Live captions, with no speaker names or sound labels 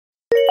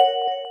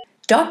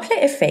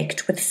Doppler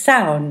effect with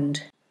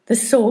sound. The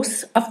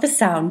source of the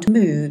sound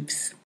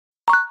moves.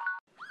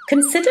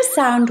 Consider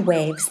sound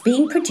waves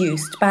being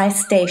produced by a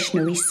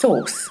stationary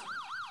source,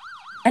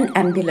 an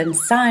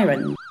ambulance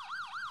siren.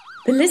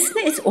 The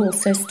listener is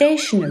also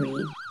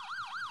stationary.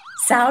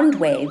 Sound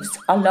waves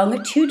are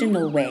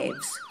longitudinal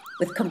waves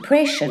with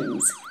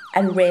compressions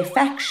and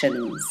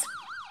rarefactions.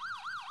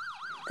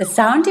 The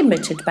sound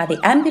emitted by the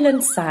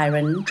ambulance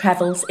siren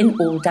travels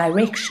in all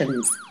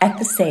directions at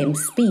the same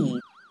speed.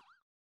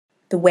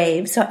 The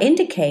waves are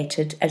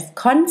indicated as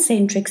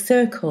concentric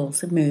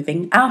circles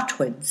moving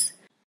outwards.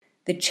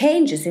 The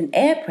changes in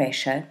air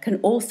pressure can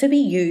also be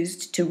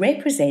used to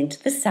represent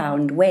the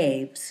sound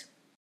waves.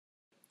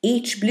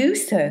 Each blue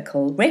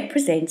circle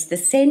represents the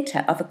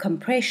center of a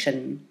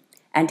compression,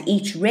 and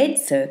each red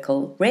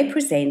circle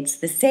represents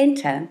the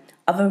center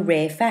of a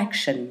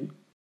rarefaction.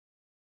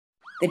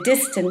 The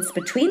distance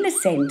between the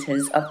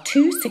centers of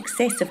two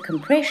successive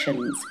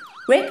compressions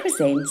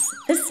represents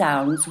the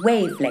sound's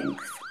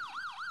wavelength.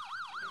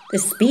 The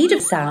speed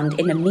of sound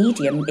in a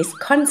medium is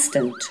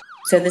constant,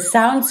 so the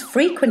sound's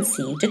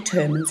frequency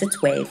determines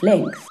its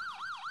wavelength.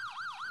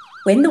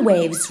 When the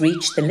waves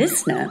reach the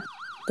listener,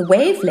 the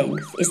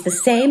wavelength is the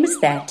same as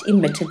that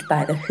emitted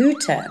by the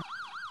hooter.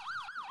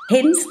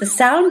 Hence, the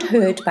sound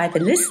heard by the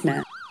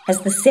listener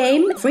has the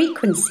same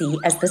frequency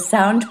as the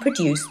sound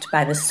produced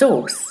by the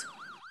source.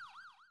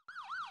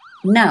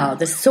 Now,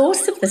 the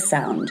source of the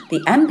sound,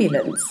 the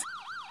ambulance,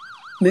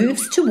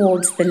 moves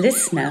towards the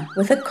listener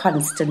with a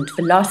constant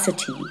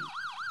velocity.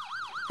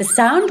 The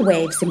sound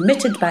waves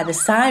emitted by the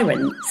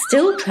siren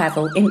still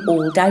travel in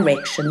all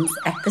directions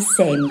at the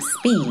same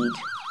speed.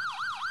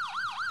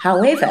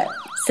 However,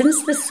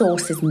 since the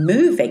source is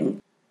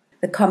moving,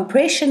 the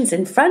compressions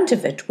in front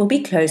of it will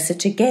be closer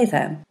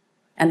together,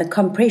 and the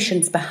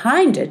compressions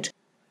behind it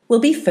will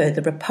be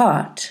further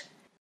apart.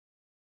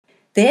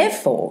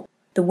 Therefore,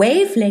 the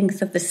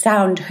wavelength of the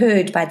sound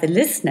heard by the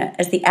listener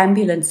as the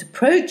ambulance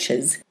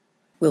approaches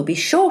will be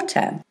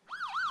shorter.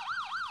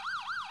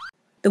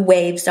 The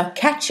waves are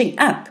catching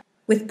up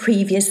with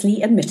previously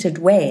emitted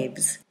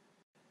waves.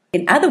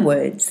 In other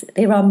words,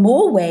 there are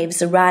more waves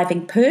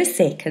arriving per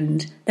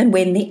second than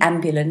when the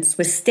ambulance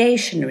was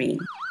stationary.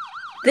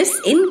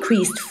 This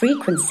increased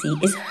frequency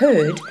is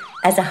heard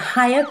as a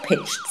higher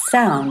pitched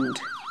sound.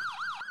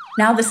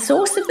 Now the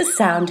source of the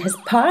sound has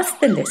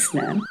passed the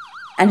listener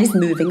and is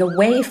moving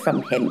away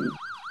from him.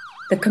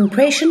 The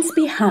compressions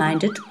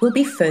behind it will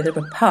be further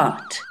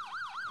apart.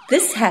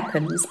 This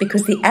happens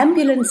because the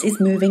ambulance is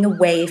moving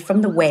away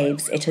from the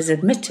waves it has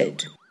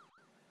emitted.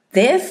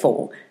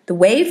 Therefore, the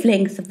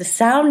wavelength of the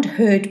sound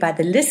heard by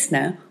the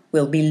listener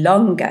will be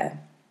longer.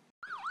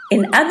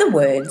 In other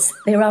words,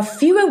 there are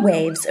fewer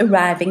waves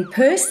arriving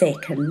per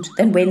second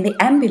than when the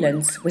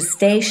ambulance was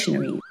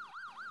stationary.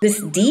 This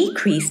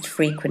decreased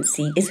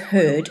frequency is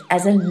heard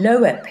as a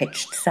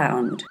lower-pitched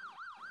sound.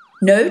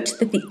 Note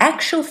that the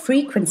actual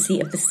frequency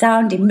of the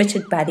sound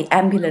emitted by the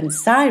ambulance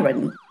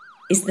siren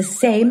is the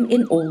same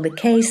in all the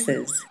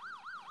cases.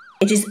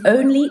 It is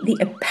only the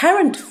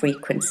apparent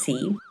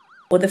frequency,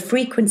 or the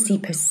frequency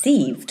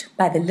perceived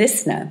by the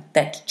listener,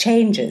 that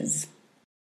changes.